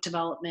economic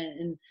development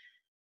and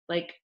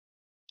like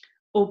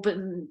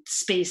open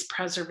space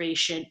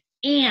preservation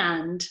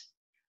and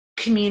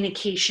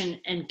communication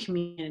and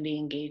community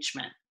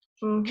engagement.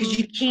 Because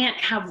you can't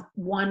have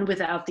one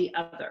without the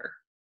other.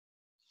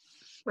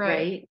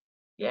 Right?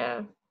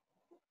 Yeah.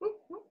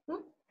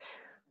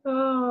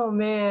 Oh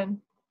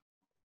man.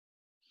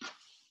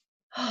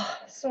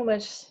 So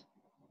much.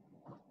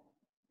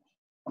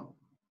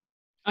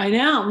 I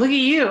know. Look at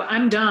you.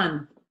 I'm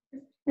done.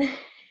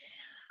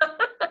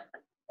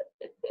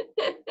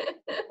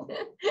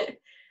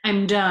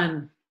 I'm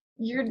done.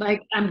 You're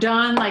Like, I'm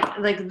done.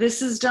 Like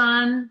this is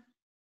done.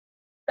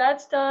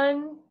 That's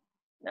done.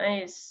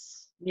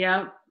 Nice.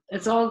 Yep.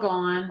 It's all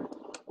gone.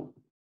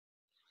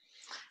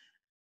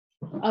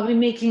 I'll be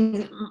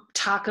making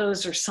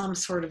tacos or some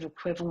sort of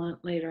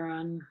equivalent later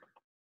on.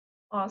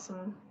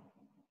 Awesome.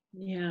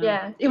 Yeah.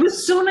 Yeah. It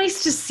was so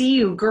nice to see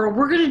you, girl.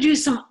 We're going to do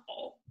some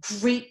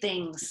great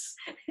things.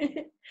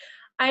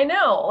 I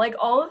know. Like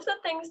all of the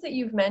things that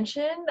you've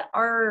mentioned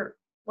are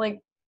like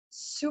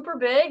super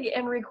big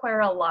and require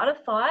a lot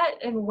of thought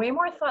and way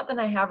more thought than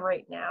I have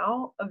right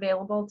now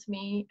available to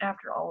me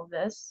after all of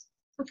this.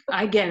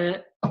 I get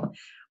it.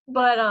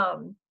 But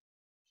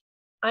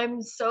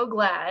I'm so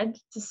glad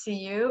to see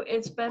you.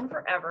 It's been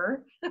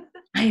forever.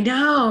 I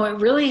know. It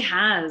really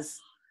has.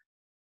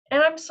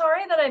 And I'm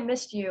sorry that I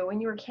missed you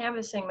when you were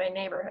canvassing my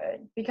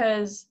neighborhood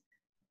because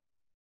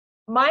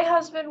my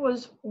husband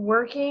was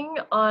working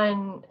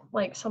on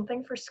like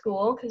something for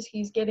school because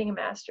he's getting a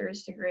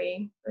master's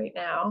degree right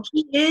now.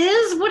 He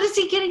is? What is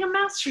he getting a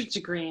master's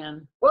degree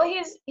in? Well,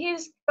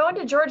 he's going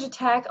to Georgia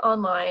Tech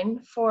online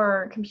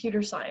for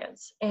computer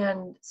science.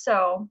 And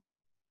so,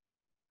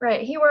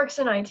 right, he works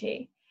in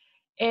IT.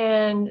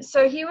 And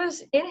so he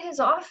was in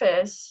his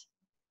office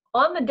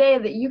on the day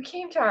that you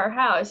came to our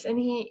house and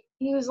he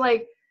was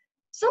like,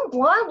 some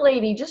blonde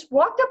lady just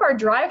walked up our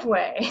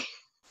driveway.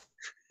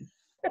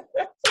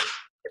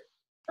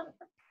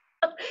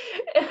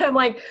 And I'm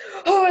like,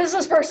 who is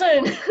this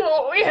person?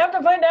 We have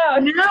to find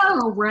out.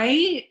 No,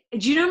 right?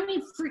 Do you know how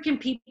many freaking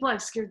people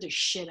I've scared the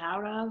shit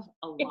out of?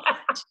 A lot.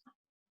 Yeah.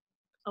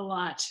 A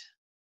lot.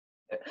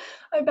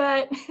 I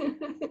bet.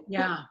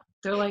 Yeah.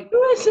 They're like,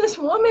 who is this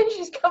woman?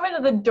 She's coming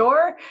to the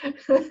door.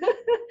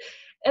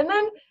 And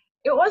then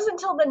it wasn't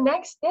until the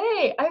next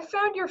day I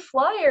found your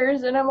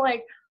flyers and I'm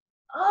like,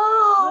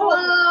 oh,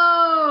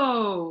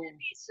 whoa.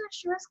 so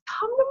she was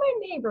come to my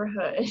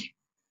neighborhood.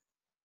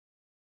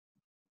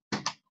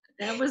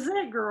 That was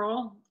it,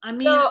 girl. I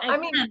mean, So,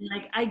 again,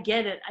 like I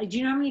get it. Do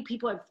you know how many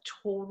people have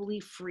totally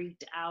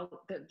freaked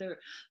out that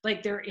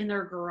they're in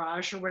their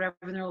garage or whatever,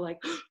 and they're like,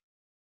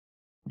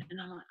 and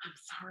I'm like, I'm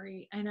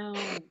sorry. I know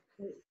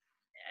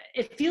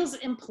it feels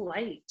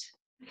impolite,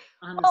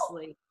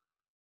 honestly.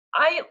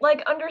 I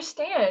like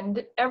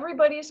understand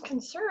everybody's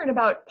concerned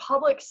about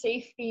public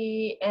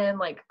safety and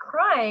like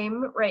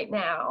crime right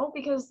now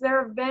because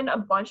there have been a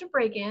bunch of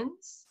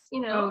break-ins, you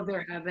know. Oh,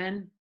 there have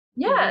been.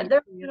 Yeah,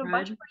 there have been a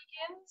bunch of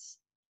break-ins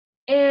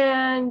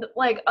and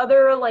like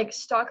other like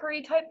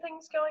stalkery type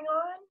things going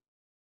on.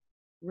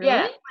 Really?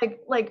 Yeah,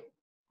 like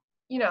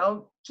you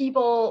know,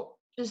 people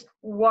just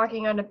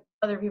walking onto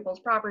other people's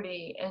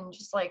property and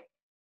just like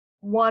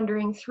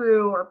wandering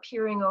through or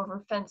peering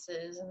over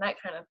fences and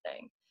that kind of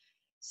thing.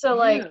 So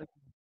like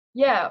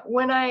yeah,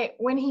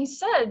 when he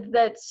said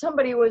that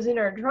somebody was in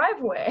our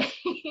driveway,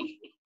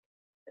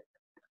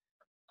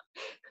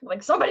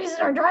 like somebody's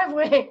in our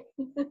driveway.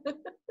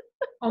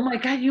 Oh my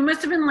God, you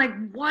must have been like,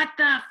 what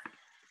the?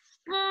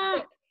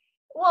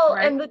 Well,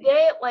 Right? and the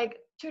day, like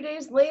 2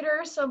 days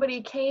later,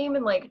 somebody came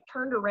and like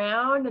turned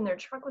around and their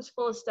truck was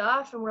full of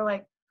stuff. And we're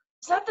like,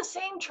 is that the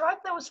same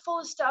truck that was full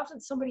of stuff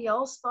that somebody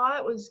else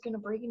thought was going to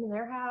break into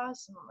their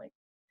house? And I'm like,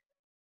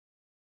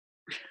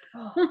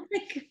 oh my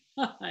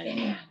God,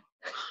 man.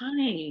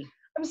 honey.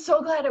 I'm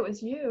so glad it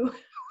was you.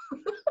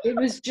 It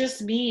was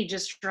just me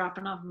just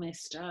dropping off my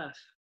stuff.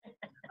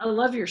 I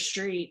love your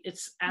street.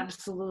 It's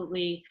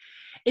absolutely,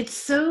 it's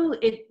so,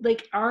 it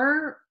like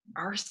our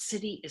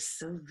city is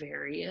so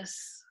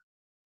various.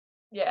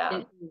 Yeah.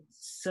 It is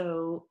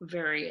so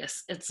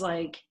various. It's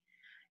like,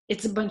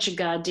 it's a bunch of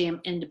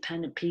goddamn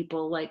independent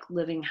people like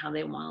living how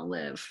they want to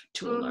live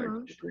to a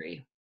large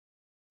degree.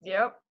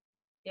 Yep.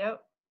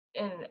 Yep.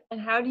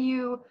 And how do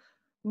you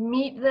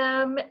meet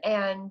them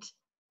and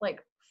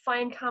like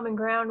find common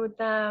ground with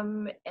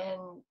them and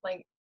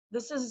like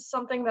this is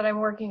something that I'm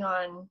working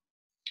on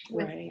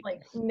with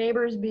like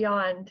neighbors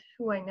beyond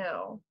who I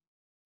know,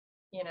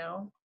 you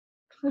know.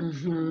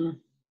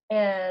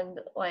 And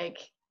like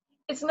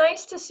it's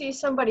nice to see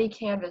somebody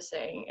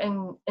canvassing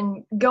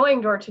and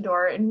going door to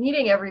door and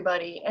meeting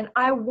everybody, and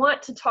I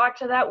want to talk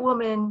to that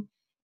woman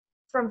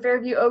from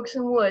Fairview Oaks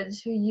and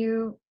Woods who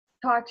you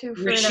talked to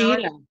for an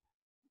hour.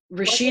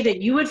 Rashida,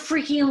 you would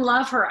freaking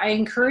love her. I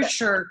encouraged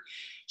her.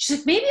 She's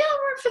like, maybe I'll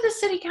run for the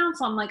city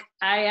council. I'm like,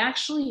 I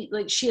actually,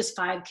 like, she has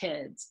 5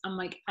 kids. I'm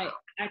like, I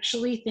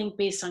actually think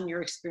based on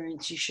your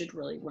experience, you should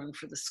really run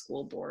for the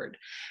school board.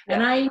 Yeah.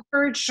 And I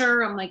encouraged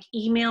her. I'm like,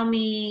 email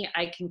me.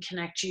 I can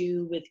connect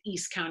you with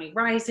East County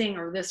Rising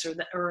or this or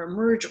that, or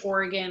Emerge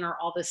Oregon or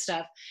all this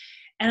stuff.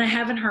 And I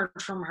haven't heard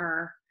from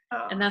her.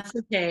 Oh. And that's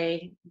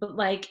okay. But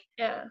like,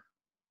 yeah.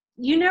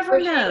 You never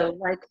know.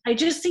 Like, I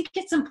just think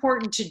it's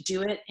important to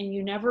do it, and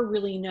you never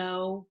really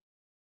know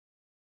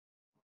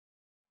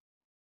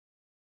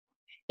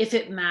if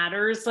it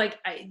matters. Like,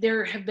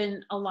 there have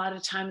been a lot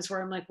of times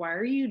where I'm like, why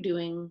are you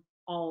doing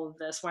all of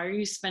this? Why are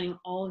you spending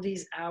all of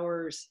these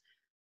hours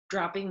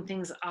dropping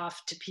things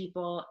off to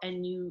people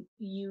and you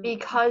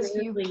Because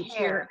you barely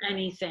hear care.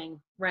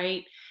 anything,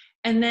 right?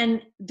 And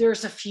then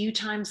there's a few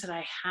times that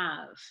I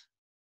have,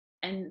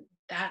 and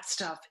that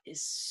stuff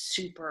is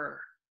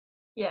super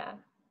Yeah.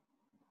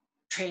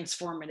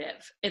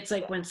 transformative. It's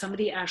like Yeah. when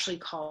somebody actually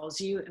calls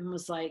you and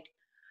was like,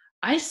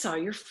 I saw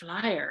your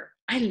flyer.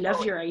 I love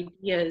Oh, your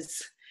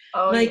ideas.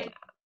 oh yeah. Like,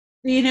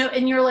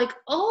 and you're like,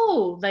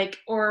 oh, like,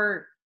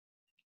 or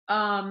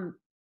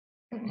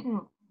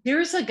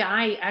there's a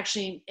guy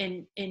actually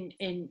in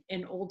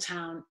Old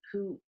Town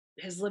who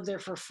has lived there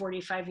for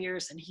 45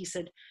 years, and he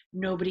said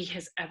nobody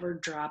has ever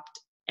dropped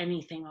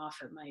anything off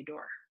at my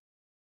door.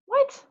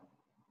 What?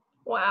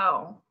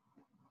 Wow.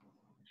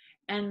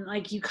 And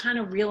like, you kind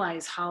of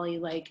realize, Holly,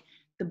 like,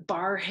 the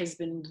bar has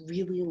been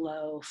really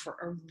low for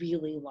a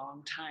really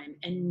long time,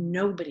 and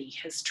nobody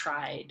has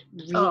tried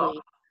Oh,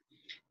 really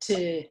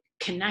to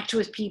connect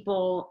with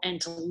people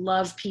and to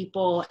love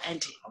people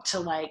and to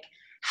like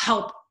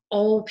help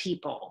all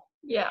people.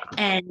 yeah.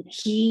 And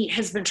he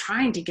has been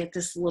trying to get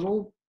this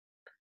little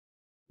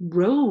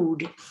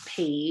road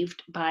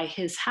paved by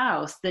his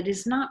house that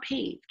is not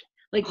paved.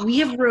 Like, we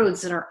have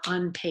roads that are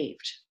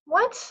unpaved.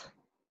 What?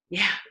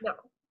 Yeah. No.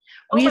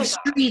 Oh We my have God.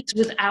 streets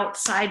without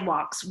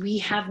sidewalks. We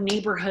have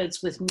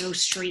neighborhoods with no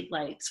street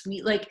lights.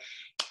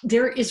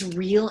 There is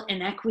real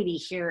inequity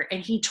here.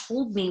 And he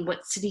told me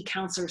what city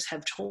councilors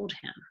have told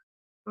him.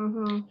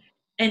 Mm-hmm.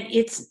 And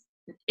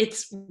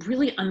it's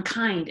really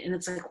unkind. And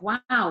it's like,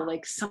 wow,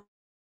 like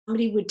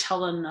somebody would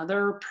tell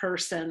another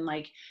person,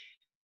 like,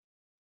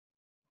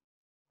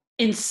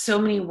 in so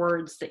many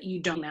words, that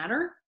you don't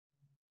matter.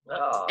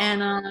 Oh.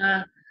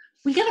 And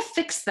we got to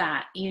fix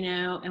that,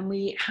 and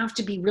we have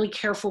to be really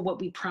careful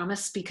what we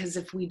promise, because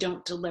if we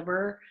don't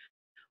deliver,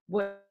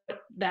 what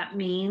that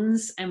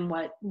means and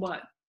what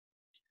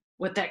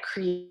that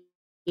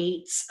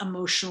creates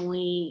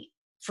emotionally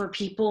for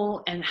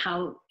people, and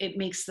how it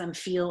makes them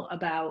feel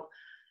about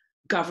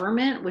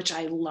government, which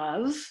I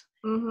love.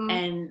 Mm-hmm.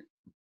 And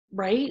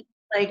right,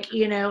 like,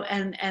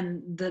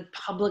 and the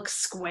public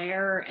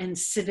square and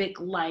civic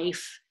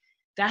life,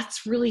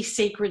 that's really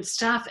sacred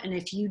stuff. And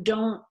if you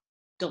don't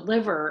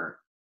deliver,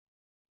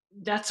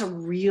 that's a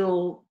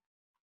real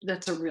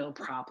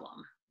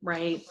problem,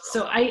 right?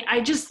 So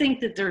I just think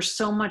that there's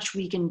so much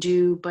we can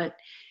do, but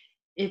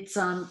it's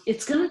going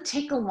to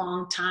take a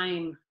long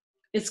time.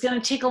 It's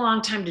going to take a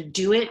long time to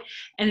do it,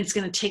 and it's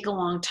going to take a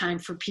long time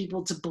for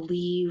people to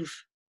believe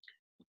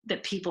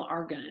that people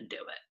are going to do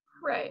it.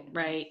 Right.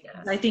 Right.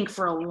 Yes. I think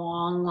for a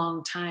long,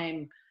 long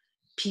time,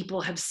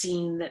 people have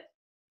seen that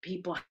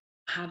people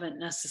haven't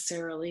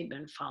necessarily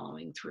been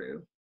following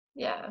through.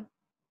 Yeah.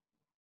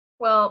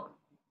 Well,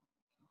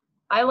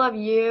 I love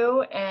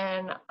you,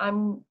 and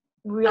I'm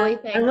really I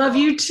thankful. love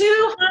you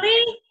too,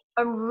 honey.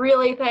 I'm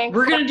really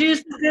thankful. We're going to do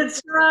some good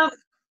stuff.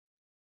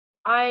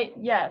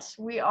 Yes,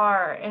 we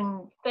are.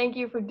 And thank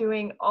you for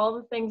doing all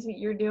the things that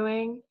you're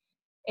doing.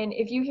 And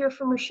if you hear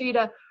from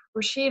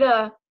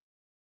Rashida,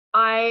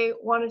 I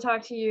want to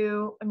talk to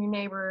you. I'm your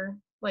neighbor.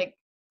 Like,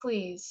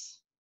 please,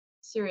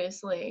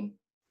 seriously.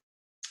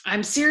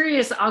 I'm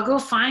serious. I'll go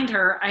find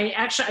her.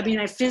 I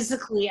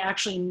physically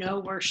actually know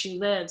where she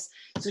lives.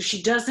 So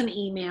she doesn't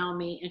email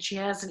me, and she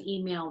hasn't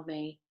emailed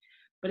me.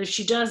 But if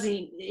she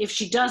doesn't, Too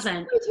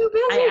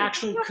busy. I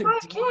actually You could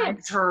have 5 drive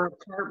kids. to her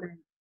apartment.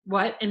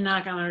 What? And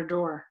knock on her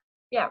door.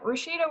 Yeah,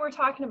 Rashida, we're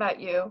talking about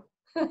you.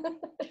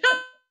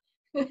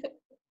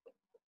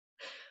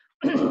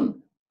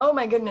 Oh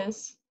my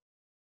goodness.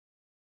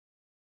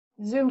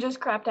 Zoom just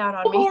crapped out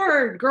on me.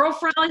 Lord,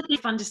 girlfriend,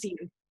 it's fun to see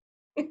you.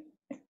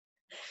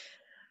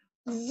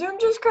 Zoom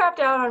just crapped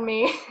out on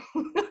me.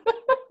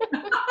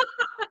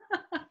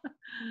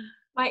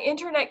 My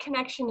internet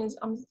connection is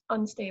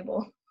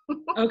unstable.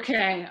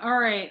 Okay. All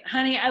right.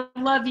 Honey, I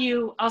love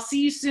you. I'll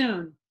see you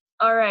soon.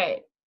 All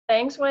right.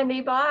 Thanks,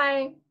 Wendy.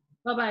 Bye.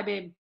 Bye-bye,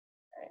 babe.